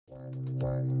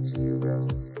101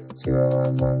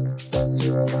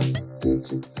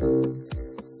 digital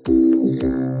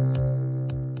vision.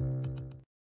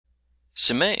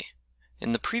 Sime.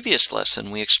 In the previous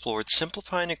lesson, we explored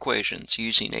simplifying equations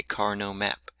using a Carnot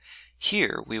map.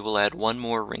 Here, we will add one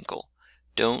more wrinkle: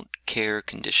 don't care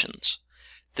conditions.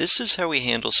 This is how we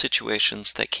handle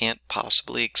situations that can't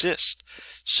possibly exist.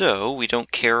 So, we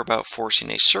don't care about forcing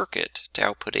a circuit to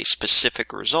output a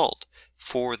specific result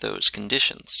for those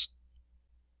conditions.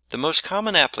 The most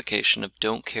common application of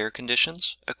don't care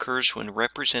conditions occurs when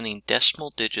representing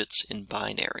decimal digits in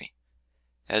binary.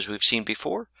 As we've seen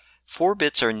before, 4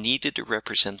 bits are needed to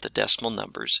represent the decimal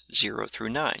numbers 0 through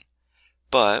 9.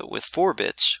 But with 4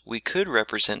 bits, we could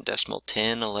represent decimal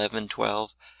 10, 11,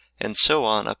 12, and so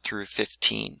on up through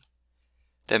 15.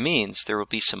 That means there will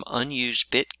be some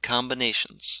unused bit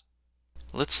combinations.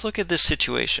 Let's look at this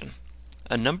situation.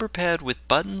 A number pad with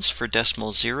buttons for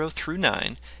decimal 0 through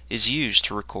 9 is used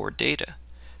to record data.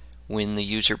 When the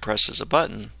user presses a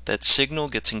button, that signal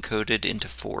gets encoded into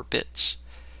 4 bits.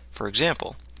 For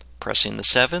example, pressing the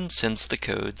 7 sends the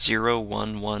code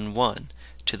 0111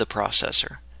 to the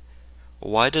processor.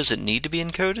 Why does it need to be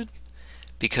encoded?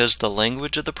 Because the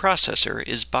language of the processor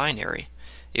is binary.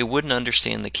 It wouldn't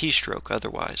understand the keystroke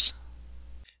otherwise.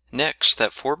 Next,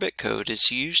 that 4-bit code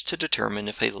is used to determine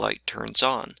if a light turns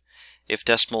on. If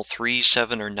decimal 3,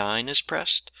 7, or 9 is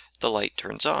pressed, the light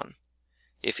turns on.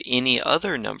 If any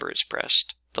other number is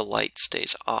pressed, the light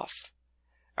stays off.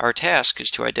 Our task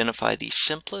is to identify the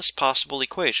simplest possible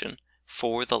equation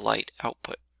for the light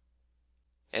output.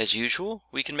 As usual,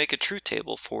 we can make a truth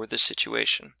table for this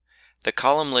situation. The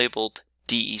column labeled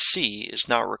DEC is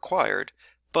not required,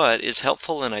 but is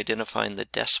helpful in identifying the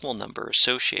decimal number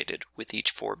associated with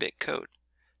each 4-bit code.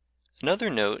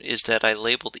 Another note is that I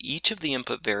labeled each of the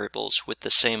input variables with the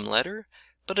same letter,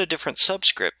 but a different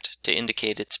subscript to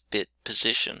indicate its bit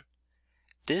position.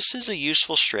 This is a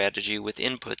useful strategy with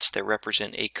inputs that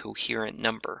represent a coherent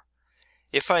number.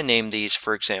 If I name these,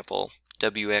 for example,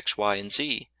 W, X, Y, and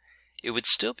Z, it would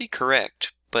still be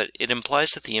correct, but it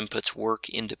implies that the inputs work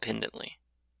independently.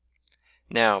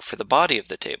 Now, for the body of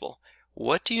the table,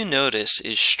 what do you notice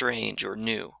is strange or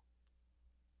new?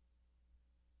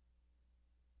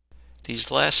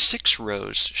 These last 6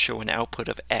 rows show an output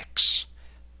of X.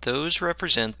 Those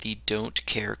represent the don't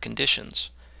care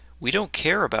conditions. We don't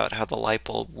care about how the light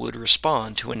bulb would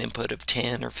respond to an input of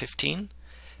 10 or 15,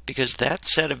 because that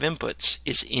set of inputs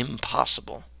is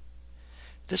impossible.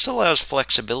 This allows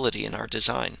flexibility in our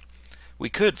design. We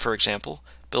could, for example,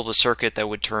 build a circuit that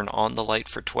would turn on the light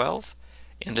for 12,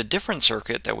 and a different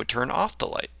circuit that would turn off the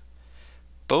light.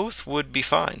 Both would be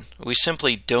fine. We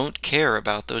simply don't care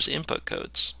about those input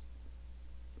codes.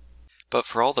 But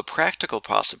for all the practical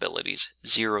possibilities,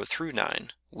 0 through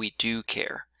 9, we do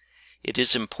care. It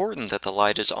is important that the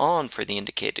light is on for the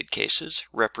indicated cases,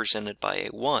 represented by a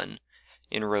 1,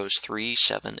 in rows 3,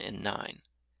 7, and 9.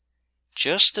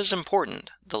 Just as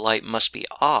important, the light must be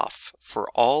off for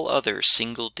all other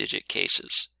single-digit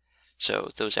cases, so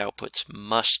those outputs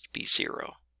must be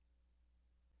 0.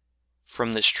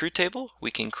 From this truth table, we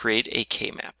can create a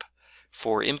K-map.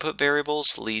 4 input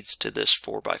variables leads to this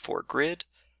 4x4 grid,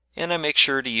 and I make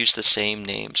sure to use the same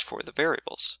names for the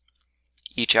variables.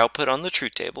 Each output on the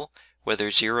truth table,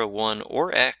 whether 0, 1,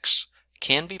 or X,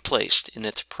 can be placed in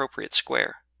its appropriate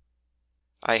square.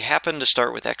 I happen to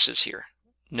start with X's here.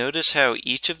 Notice how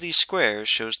each of these squares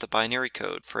shows the binary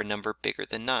code for a number bigger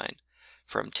than 9,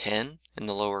 from 10 in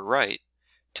the lower right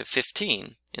to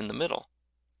 15 in the middle.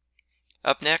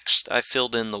 Up next, I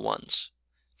filled in the ones.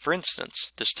 For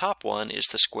instance, this top one is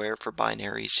the square for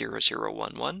binary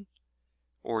 0011,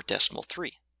 or decimal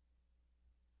 3.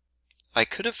 I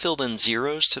could have filled in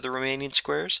zeros to the remaining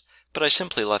squares, but I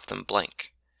simply left them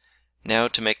blank. Now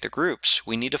to make the groups,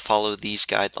 we need to follow these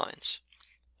guidelines.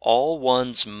 All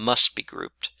ones must be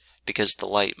grouped, because the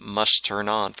light must turn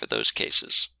on for those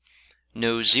cases.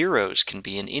 No zeros can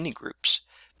be in any groups,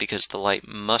 because the light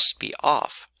must be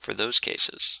off for those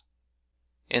cases.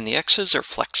 And the X's are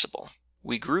flexible.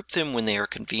 We group them when they are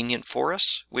convenient for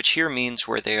us, which here means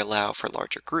where they allow for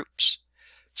larger groups.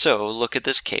 So look at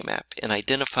this K-map and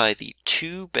identify the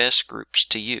 2 best groups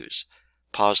to use.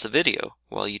 Pause the video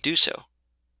while you do so.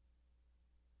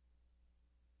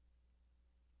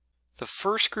 The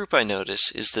first group I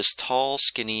notice is this tall,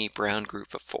 skinny, brown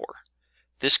group of 4.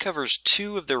 This covers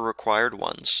 2 of the required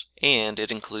ones, and it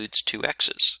includes 2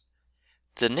 X's.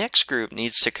 The next group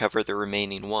needs to cover the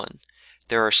remaining 1.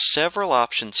 There are several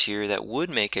options here that would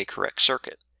make a correct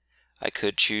circuit. I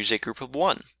could choose a group of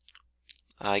 1.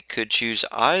 I could choose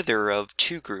either of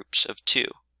 2 groups of 2.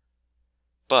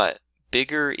 But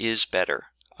bigger is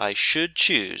better. I should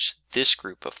choose this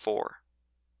group of 4.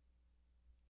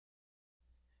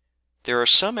 There are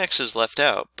some x's left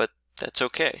out, but that's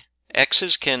okay.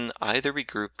 X's can either be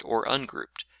grouped or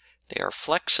ungrouped. They are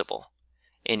flexible.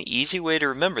 An easy way to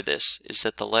remember this is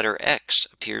that the letter X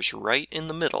appears right in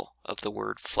the middle of the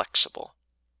word flexible.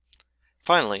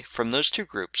 Finally, from those two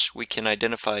groups, we can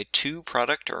identify two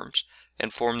product terms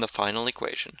and form the final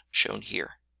equation, shown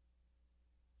here.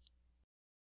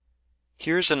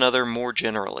 Here's another more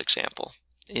general example.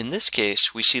 In this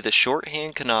case, we see the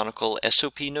shorthand canonical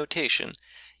SOP notation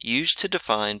used to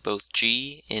define both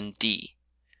G and D.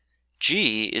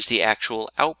 G is the actual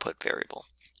output variable.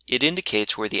 It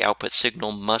indicates where the output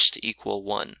signal must equal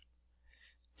 1.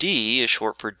 D is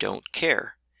short for don't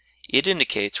care. It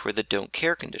indicates where the don't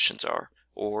care conditions are,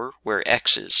 or where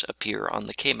x's appear on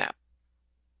the K-map.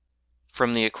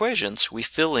 From the equations, we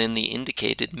fill in the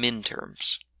indicated min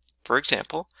terms. For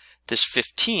example, this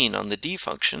 15 on the D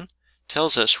function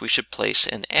tells us we should place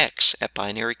an x at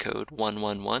binary code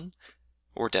 111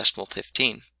 or decimal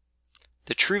 15.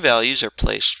 The true values are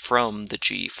placed from the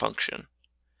G function.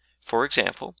 For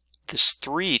example, this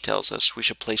 3 tells us we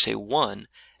should place a 1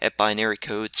 at binary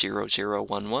code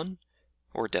 0011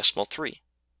 or decimal 3.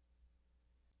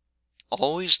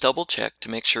 Always double check to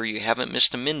make sure you haven't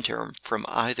missed a min term from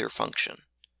either function.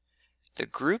 The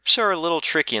groups are a little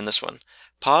tricky in this one.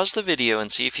 Pause the video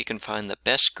and see if you can find the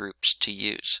best groups to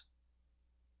use.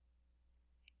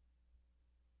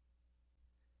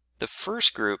 The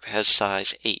first group has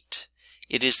size 8.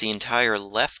 It is the entire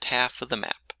left half of the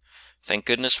map. Thank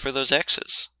goodness for those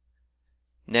x's.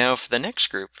 Now for the next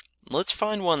group, let's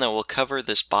find one that will cover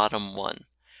this bottom one.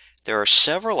 There are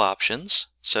several options,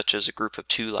 such as a group of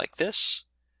 2 like this,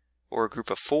 or a group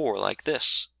of 4 like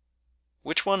this.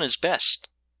 Which one is best?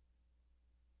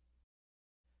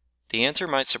 The answer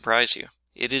might surprise you.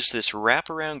 It is this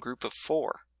wraparound group of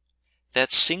 4.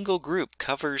 That single group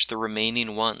covers the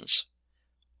remaining ones.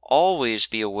 Always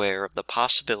be aware of the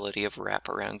possibility of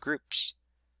wraparound groups.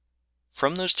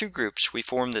 From those two groups, we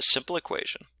form this simple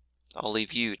equation. I'll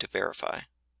leave you to verify.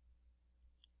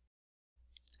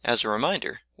 As a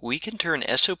reminder, we can turn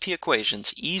SOP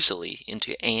equations easily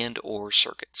into and/or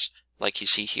circuits, like you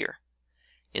see here.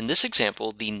 In this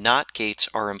example, the NOT gates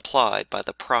are implied by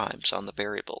the primes on the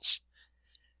variables.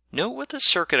 Note what this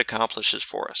circuit accomplishes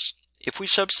for us. If we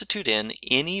substitute in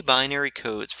any binary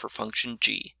codes for function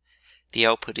g, the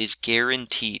output is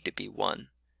guaranteed to be 1.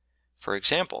 For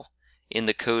example, in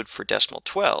the code for decimal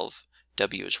 12,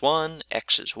 w is 1,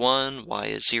 x is 1, y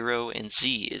is 0, and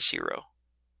z is 0.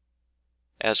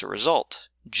 As a result,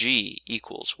 g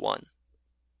equals 1.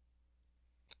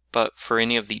 But for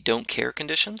any of the don't care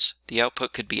conditions, the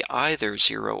output could be either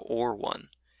 0 or 1.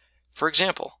 For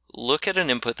example, look at an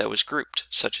input that was grouped,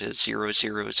 such as 0,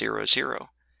 0, 0, 0.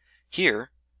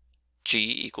 Here,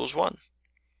 g equals 1.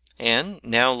 And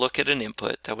now look at an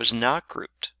input that was not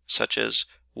grouped, such as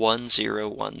 1, 0,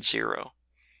 1, 0.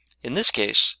 In this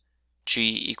case,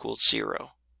 g equals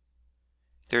 0.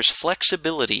 There's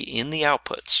flexibility in the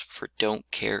outputs for don't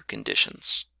care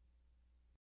conditions.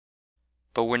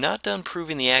 But we're not done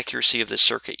proving the accuracy of this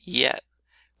circuit yet.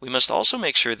 We must also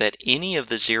make sure that any of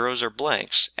the zeros or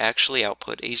blanks actually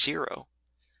output a 0.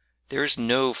 There is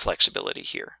no flexibility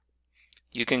here.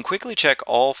 You can quickly check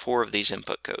all 4 of these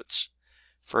input codes.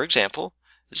 For example,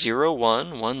 0,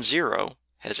 1, 1, 0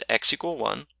 has x equal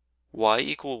 1, y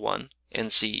equal 1,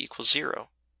 and z equals 0.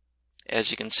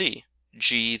 As you can see,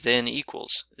 g then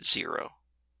equals 0.